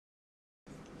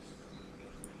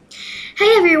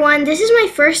Hi everyone, this is my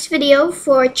first video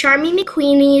for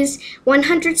CharmieQueenie's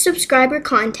 100 subscriber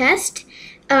contest.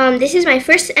 This is my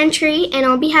first entry and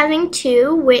I'll be having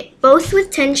both with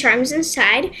 10 charms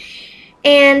inside.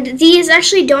 And these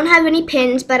actually don't have any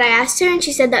pins, but I asked her and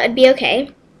she said that would be okay.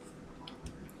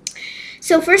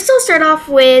 So first I'll start off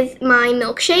with my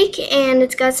milkshake, and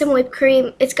it's got some whipped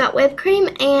cream. It's got whipped cream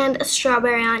and a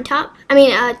strawberry on top.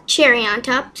 A cherry on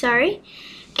top, sorry.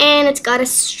 And it's got a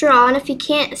straw, and if you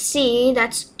can't see,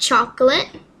 that's chocolate.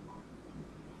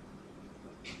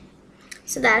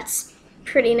 So that's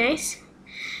pretty nice.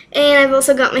 And I've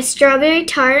also got my strawberry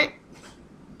tart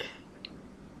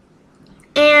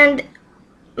and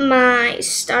my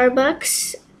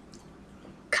Starbucks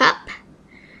cup.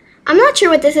 I'm not sure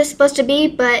what this is supposed to be,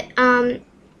 but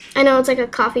I know it's like a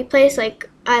coffee place, like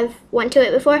I've went to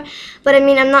it before, but I'm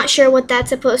not sure what that's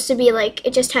supposed to be. Like,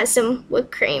 it just has some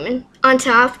whipped cream on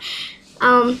top.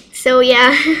 So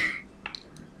yeah.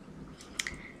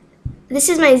 This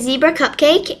is my zebra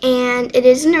cupcake, and it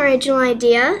is an original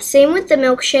idea. Same with the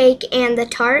milkshake and the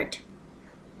tart.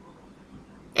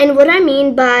 And what I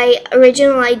mean by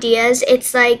original ideas,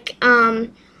 it's like,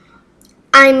 I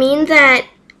mean that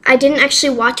I didn't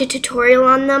actually watch a tutorial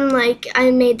on them, like I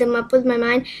made them up with my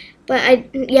mind,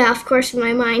 but yeah, of course with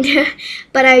my mind,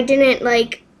 but I didn't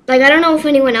like I don't know if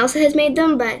anyone else has made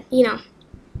them, but you know.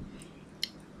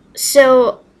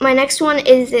 So my next one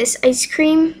is this ice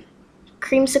cream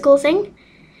creamsicle thing,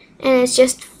 and it's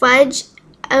just fudge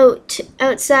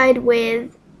outside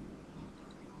with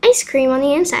ice cream on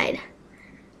the inside.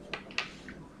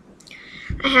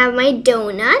 I have my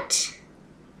donut,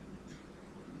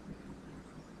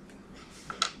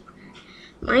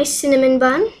 my cinnamon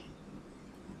bun,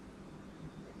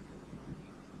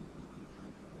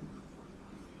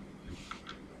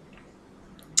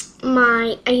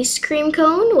 my ice cream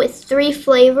cone with 3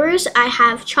 flavors. I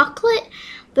have chocolate,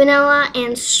 vanilla,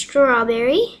 and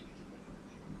strawberry.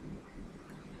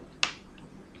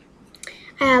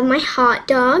 I have my hot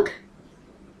dog,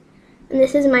 and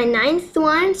this is my 9th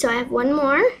one, so I have one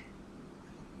more.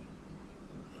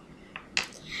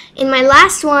 And my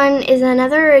last one is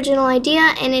another original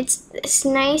idea, and it's this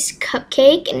nice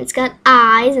cupcake, and it's got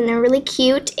eyes, and they're really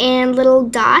cute, and little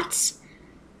dots.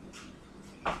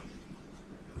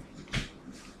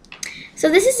 So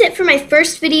this is it for my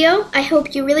first video. I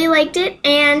hope you really liked it,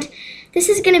 and this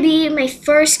is going to be my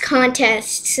first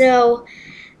contest, so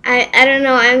I don't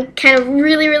know, I'm kind of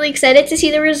really excited to see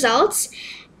the results,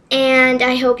 and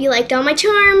I hope you liked all my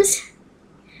charms.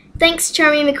 Thanks,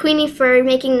 CharmieQueenie, for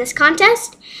making this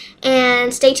contest,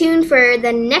 and stay tuned for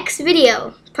the next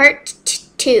video, part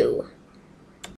 2.